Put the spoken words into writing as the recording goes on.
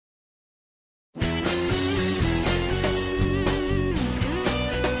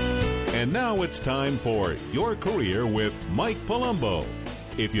And now it's time for Your Career with Mike Palumbo.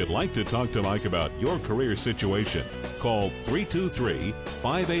 If you'd like to talk to Mike about your career situation, call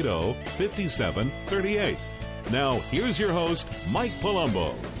 323-580-5738. Now, here's your host, Mike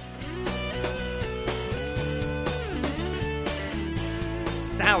Palumbo.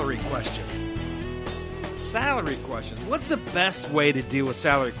 Salary questions. Salary questions. What's the best way to deal with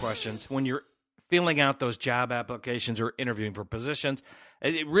salary questions when you're filling out those job applications or interviewing for positions?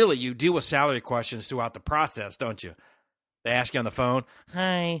 Really, you deal with salary questions throughout the process, don't you? They ask you on the phone,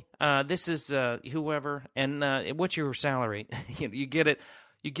 "Hi, this is whoever, and what's your salary?" You get it.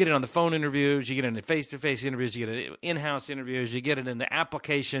 You get it on the phone interviews. You get it in the face-to-face interviews. You get it in in-house interviews. You get it in the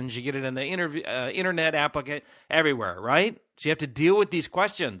applications. You get it in the internet application, everywhere, right? So you have to deal with these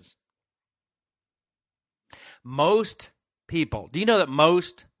questions. Most people, do you know that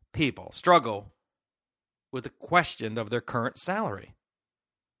most people struggle with the question of their current salary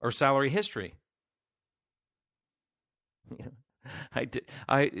or salary history?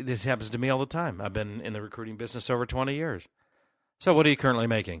 This happens to me all the time. I've been in the recruiting business over 20 years. So what are you currently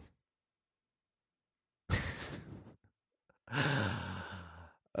making? If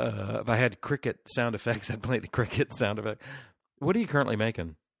I had cricket sound effects, I'd play the cricket sound effect. What are you currently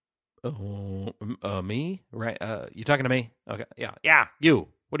making? Me? Right? You talking to me? Okay. Yeah, you.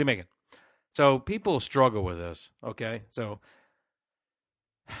 What are you making? So people struggle with this, okay? So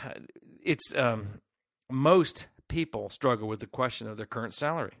it's most people struggle with the question of their current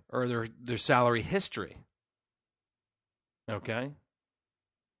salary or their salary history. Okay?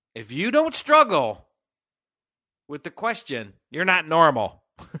 If you don't struggle with the question, you're not normal.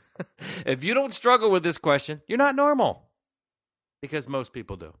 If you don't struggle with this question, you're not normal. Because most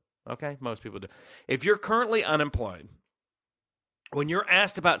people do. Okay? Most people do. If you're currently unemployed, when you're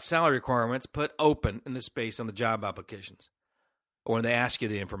asked about salary requirements, put open in the space on the job applications. Or when they ask you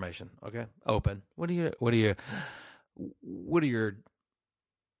the information, okay? Open. What are your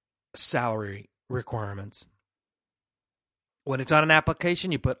salary requirements? When it's on an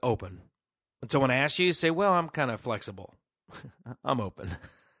application, you put open. And so when I ask you, you say, well, I'm kind of flexible. I'm open.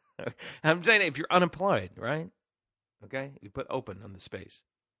 I'm saying if you're unemployed, right? Okay? You put open on the space.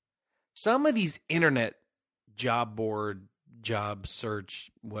 Some of these internet job board, job search,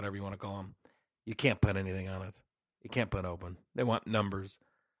 whatever you want to call them, you can't put anything on it. You can't put open. They want numbers.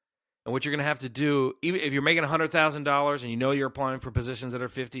 And what you're going to have to do, even if you're making $100,000 and you know you're applying for positions that are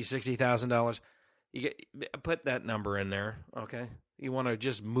 $50,000, $60,000, put that number in there, okay? You want to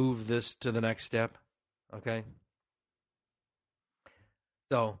just move this to the next step, okay?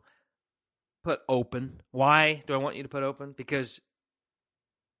 So, put open. Why do I want you to put open? Because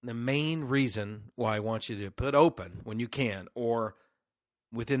the main reason why I want you to put open when you can, or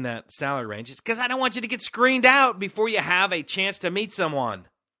within that salary range, is because I don't want you to get screened out before you have a chance to meet someone.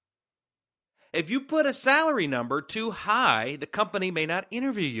 If you put a salary number too high, the company may not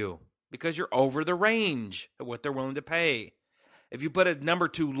interview you because you're over the range of what they're willing to pay. If you put a number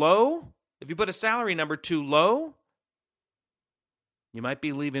too low, if you put a salary number too low, you might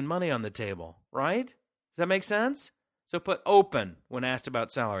be leaving money on the table, right? Does that make sense? So put open when asked about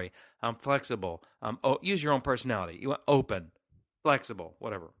salary. I'm flexible. Use your own personality. You want open, flexible,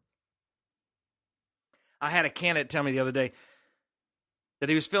 whatever. I had a candidate tell me the other day that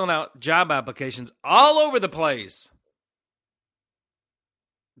he was filling out job applications all over the place.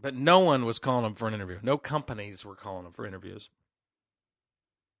 But no one was calling him for an interview. No companies were calling him for interviews.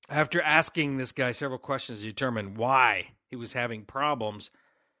 After asking this guy several questions to determine why he was having problems,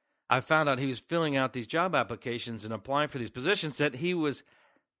 I found out he was filling out these job applications and applying for these positions that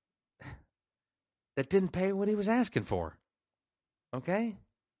didn't pay what he was asking for. Okay?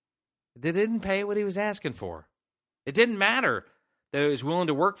 They didn't pay what he was asking for. It didn't matter that he was willing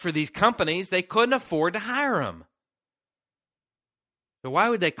to work for these companies. They couldn't afford to hire him. So why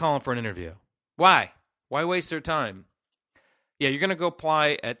would they call him for an interview? Why? Why waste their time? Yeah, you're going to go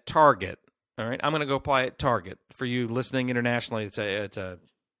apply at Target. All right, I'm going to go apply at Target. For you listening internationally, it's a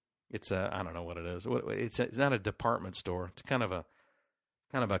I don't know what it is. It's not a department store. It's kind of a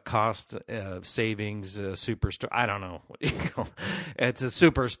cost savings superstore. I don't know what you call it. It's a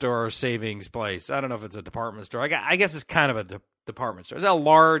superstore savings place. I don't know if it's a department store. I guess it's kind of a department store. It's a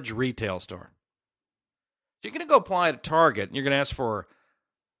large retail store. So you're going to go apply at Target, and you're going to ask for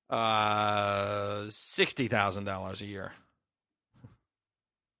 $60,000 a year.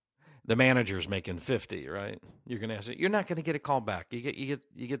 The manager's making $50,000, right? You're going to ask. You're not going to get a call back. You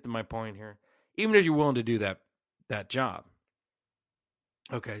get to my point here. Even if you're willing to do that job.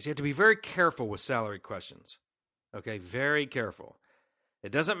 Okay, so you have to be very careful with salary questions. Okay, very careful.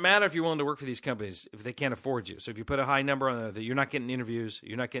 It doesn't matter if you're willing to work for these companies if they can't afford you. So if you put a high number on there that you're not getting interviews,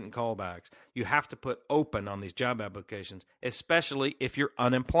 you're not getting callbacks, you have to put open on these job applications, especially if you're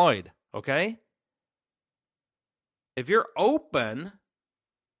unemployed, okay? If you're open,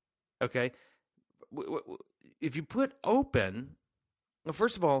 okay, if you put open, well,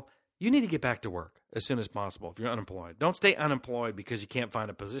 first of all, you need to get back to work as soon as possible if you're unemployed. Don't stay unemployed because you can't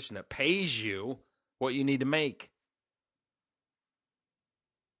find a position that pays you what you need to make.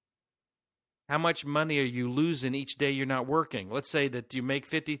 How much money are you losing each day you're not working? Let's say that you make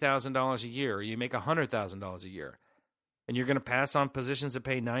 $50,000 a year or you make $100,000 a year, and you're going to pass on positions that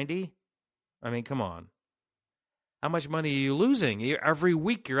pay $90,000? I mean, come on. How much money are you losing? Every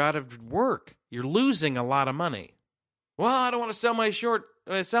week you're out of work. You're losing a lot of money. Well, I don't want to sell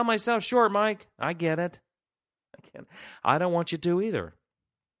myself short, Mike. I get it. I don't want you to either.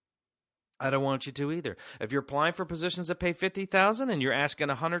 If you're applying for positions that pay $50,000 and you're asking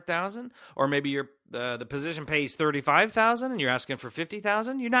 $100,000, or maybe the position pays $35,000 and you're asking for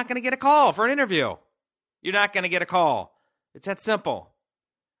 $50,000, you're not going to get a call for an interview. You're not going to get a call. It's that simple.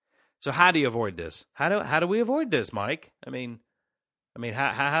 So how do you avoid this? How do we avoid this, Mike? I mean,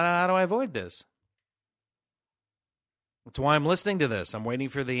 how do I avoid this? That's why I'm listening to this. I'm waiting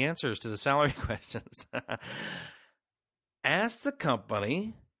for the answers to the salary questions. Ask the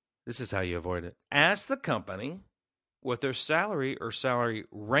company. This is how you avoid it. Ask the company what their salary or salary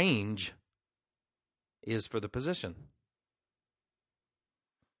range is for the position.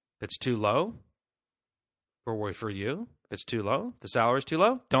 If it's too low for you, if it's too low, the salary is too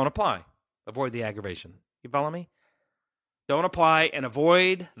low, don't apply. Avoid the aggravation. You follow me? Don't apply and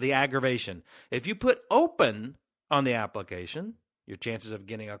avoid the aggravation. If you put open on the application, your chances of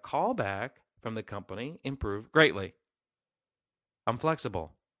getting a call back from the company improve greatly. I'm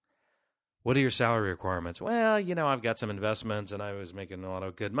flexible. What are your salary requirements? Well, I've got some investments and I was making a lot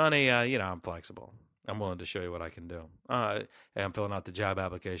of good money. I'm flexible. I'm willing to show you what I can do. I'm filling out the job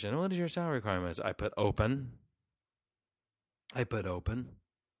application. What is your salary requirements? I put open.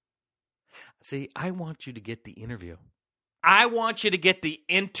 See, I want you to get the interview. I want you to get the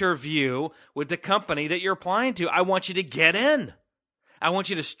interview with the company that you're applying to. I want you to get in. I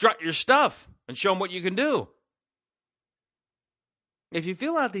want you to strut your stuff and show them what you can do. If you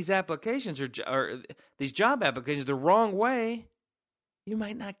fill out these applications or these job applications the wrong way, you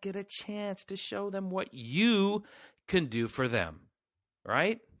might not get a chance to show them what you can do for them,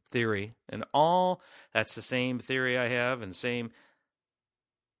 right? Theory and all, that's the same theory I have and same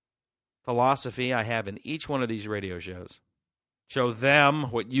philosophy I have in each one of these radio shows. Show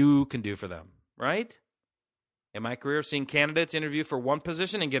them what you can do for them, right? In my career, I've seen candidates interview for one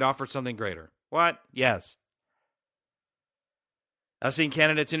position and get offered something greater. What? Yes. I've seen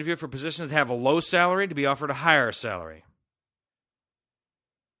candidates interview for positions that have a low salary to be offered a higher salary.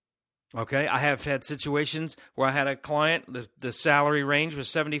 Okay, I have had situations where I had a client, the salary range was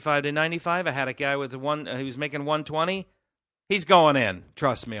 75 to 95. I had a guy with he was making 120. He's going in.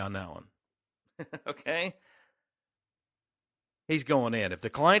 Trust me on that one. Okay? He's going in. If the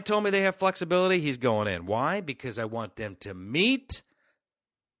client told me they have flexibility, he's going in. Why? Because I want them to meet,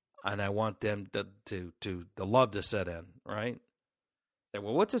 and I want them to the love to set in, right?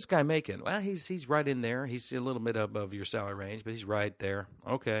 Well, what's this guy making? Well, he's right in there. He's a little bit above your salary range, but he's right there.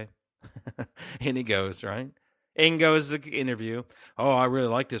 Okay. And he goes, right? In goes the interview. Oh, I really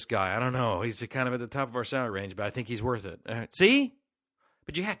like this guy. I don't know. He's kind of at the top of our salary range, but I think he's worth it. See?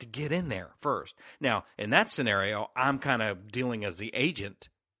 But you have to get in there first. Now, in that scenario, I'm kind of dealing as the agent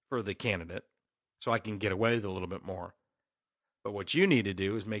for the candidate, so I can get away with a little bit more. But what you need to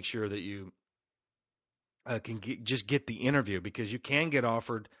do is make sure that you just get the interview, because you can get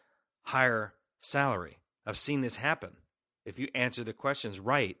offered higher salary. I've seen this happen. If you answer the questions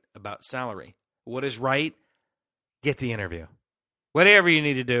right about salary. What is right? Get the interview. Whatever you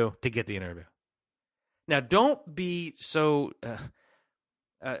need to do to get the interview. Now, don't be so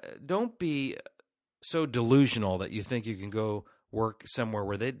delusional that you think you can go work somewhere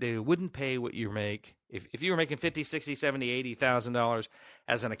where they wouldn't pay what you make. If you were making $50,000, $60,000, $70,000, $80,000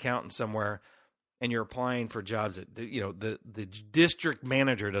 as an accountant somewhere, and you're applying for jobs that the district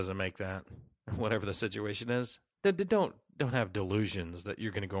manager doesn't make that, whatever the situation is, don't have delusions that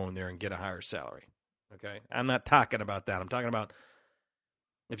you're going to go in there and get a higher salary. Okay, I'm not talking about that. I'm talking about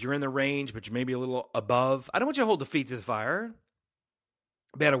if you're in the range, but you may be a little above. I don't want you to hold the feet to the fire.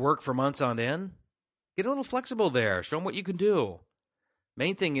 Be out of work for months on end. Get a little flexible there. Show them what you can do.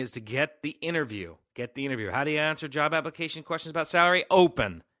 Main thing is to get the interview. Get the interview. How do you answer job application questions about salary?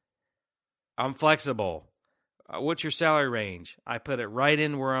 Open. I'm flexible. What's your salary range? I put it right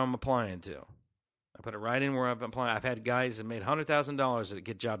in where I'm applying to. I put it right in where I've applied. I've had guys that made $100,000 that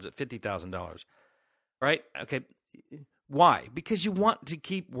get jobs at $50,000. Right? Okay. Why? Because you want to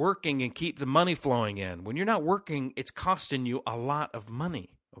keep working and keep the money flowing in. When you're not working, it's costing you a lot of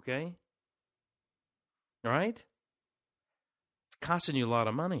money. Okay? All right? It's costing you a lot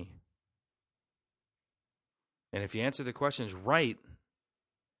of money. And if you answer the questions right,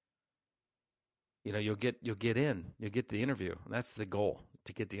 you'll get in. You'll get the interview. That's the goal,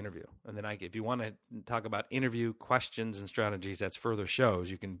 to get the interview. And then if you want to talk about interview questions and strategies, that's further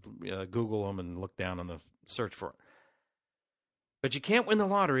shows. You can Google them and look down on the search for it. But you can't win the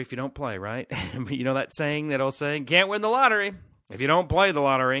lottery if you don't play, right? You know that old saying, can't win the lottery if you don't play the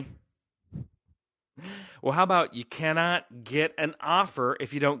lottery. Well, how about you cannot get an offer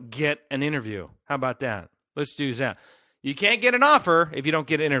if you don't get an interview? How about that? Let's do that. You can't get an offer if you don't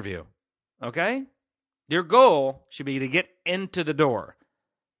get an interview. Okay? Your goal should be to get into the door.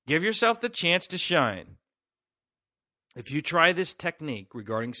 Give yourself the chance to shine. If you try this technique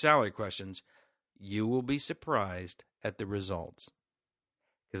regarding salary questions, you will be surprised at the results,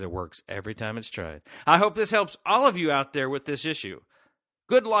 because it works every time it's tried. I hope this helps all of you out there with this issue.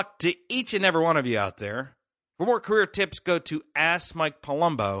 Good luck to each and every one of you out there. For more career tips, go to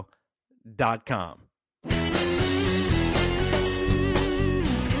AskMikePalumbo.com.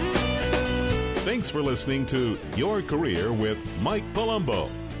 Thanks for listening to Your Career with Mike Palumbo,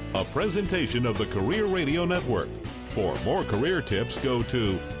 a presentation of the Career Radio Network. For more career tips, go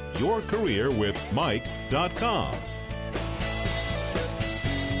to yourcareerwithmike.com.